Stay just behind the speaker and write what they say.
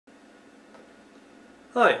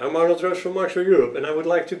Hi, I'm Arnold Roosch from Markzware Europe, and I would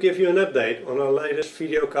like to give you an update on our latest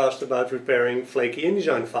videocast about repairing flaky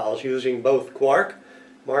InDesign files using both Quark,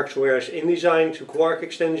 Markzware's InDesign to Quark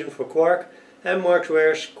extension for Quark, and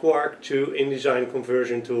Markzware's Quark to InDesign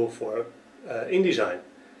conversion tool for InDesign.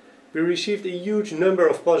 We received a huge number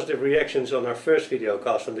of positive reactions on our first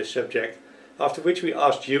videocast on this subject, after which we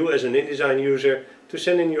asked you as an InDesign user to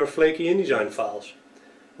send in your flaky InDesign files.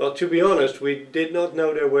 Well, to be honest, we did not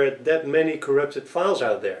know there were that many corrupted files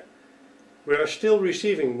out there. We are still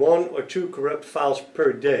receiving 1 or 2 corrupt files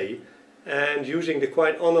per day, and using the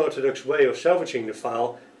quite unorthodox way of salvaging the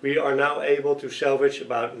file, we are now able to salvage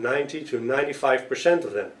about 90 to 95%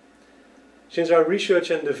 of them. Since our research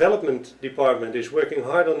and development department is working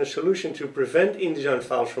hard on a solution to prevent InDesign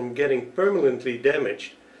files from getting permanently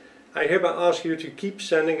damaged, I hereby ask you to keep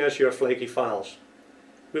sending us your flaky files.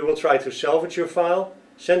 We will try to salvage your file,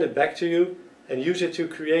 send it back to you, and use it to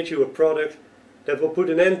create you a product that will put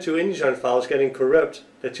an end to InDesign files getting corrupt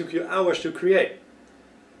that took you hours to create.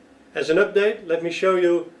 As an update, let me show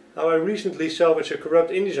you how I recently salvaged a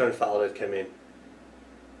corrupt InDesign file that came in.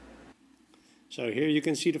 So here you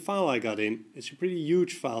can see the file I got in. It's a pretty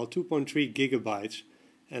huge file, 2.3 gigabytes,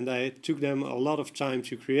 and I took them a lot of time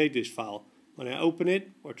to create this file. When I open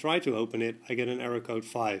it, or try to open it, I get an error code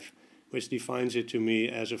 5. Which defines it to me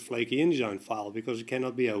as a flaky InDesign file because it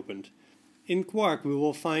cannot be opened. In Quark we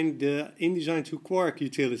will find the InDesign to Quark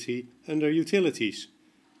utility under Utilities.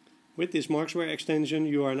 With this Markzware extension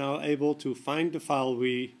you are now able to find the file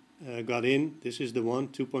we got in, this is the one,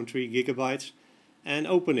 2.3 gigabytes, and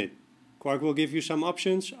open it. Quark will give you some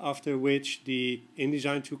options, after which the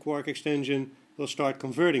InDesign to Quark extension will start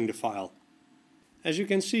converting the file. As you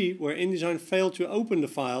can see, where InDesign failed to open the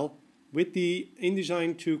file, with the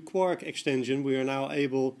InDesign to Quark extension we are now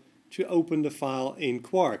able to open the file in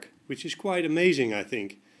Quark, which is quite amazing, I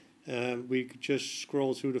think. We could just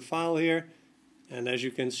scroll through the file here, and as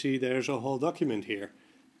you can see there's a whole document here,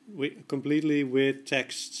 completely with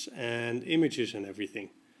texts and images and everything.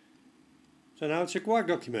 So now it's a Quark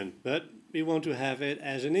document, but we want to have it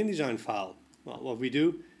as an InDesign file. Well, what we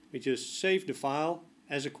do, we just save the file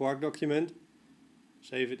as a Quark document,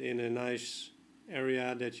 save it in a nice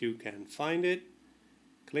area that you can find it,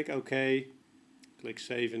 click OK, click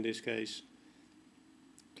Save in this case,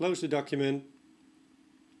 close the document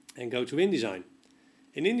and go to InDesign.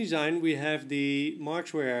 In InDesign we have the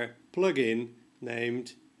Markzware plugin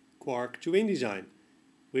named Quark to InDesign,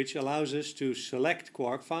 which allows us to select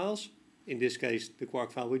Quark files, in this case the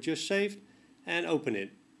Quark file we just saved, and open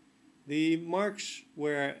it. The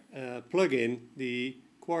Markzware plugin, the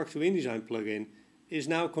Quark to InDesign plugin, is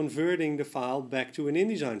now converting the file back to an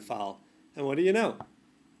InDesign file. And what do you know?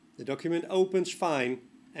 The document opens fine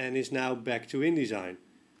and is now back to InDesign.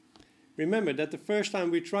 Remember that the first time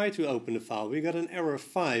we tried to open the file we got an error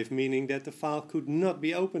 5, meaning that the file could not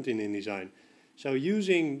be opened in InDesign. So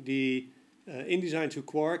using the InDesign to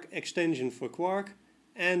Quark extension for Quark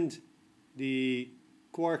and the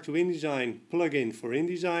Quark to InDesign plugin for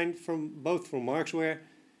InDesign, both from Markzware,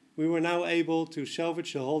 we were now able to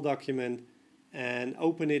salvage the whole document and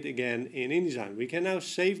open it again in InDesign. We can now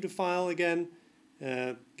save the file again,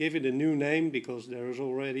 give it a new name because there is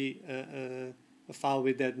already a file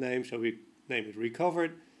with that name, so we name it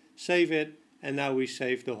Recovered, save it, and now we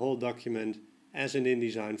save the whole document as an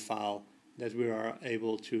InDesign file that we are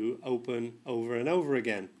able to open over and over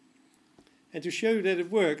again. And to show you that it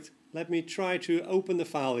worked, let me try to open the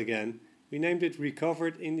file again. We named it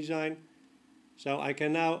Recovered InDesign. So I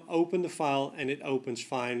can now open the file and it opens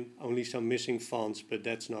fine, only some missing fonts, but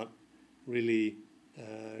that's not really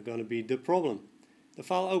going to be the problem. The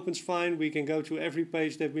file opens fine, we can go to every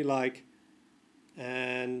page that we like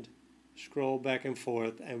and scroll back and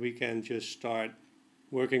forth, and we can just start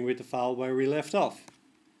working with the file where we left off.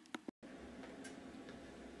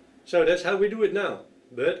 So that's how we do it now.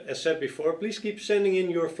 But as said before, please keep sending in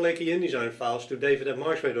your flaky InDesign files to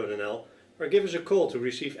david@markzware.nl, or give us a call to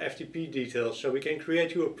receive FTP details so we can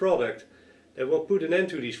create you a product that will put an end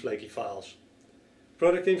to these flaky files.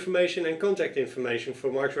 Product information and contact information for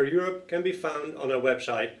Markzware Europe can be found on our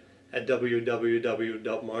website at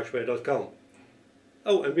www.markzware.com.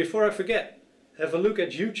 Oh, and before I forget, have a look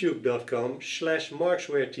at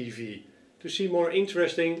youtube.com/markzwaretv to see more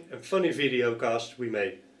interesting and funny videocasts we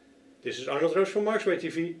made. This is Arnold Roosch from Markzware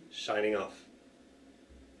TV, signing off.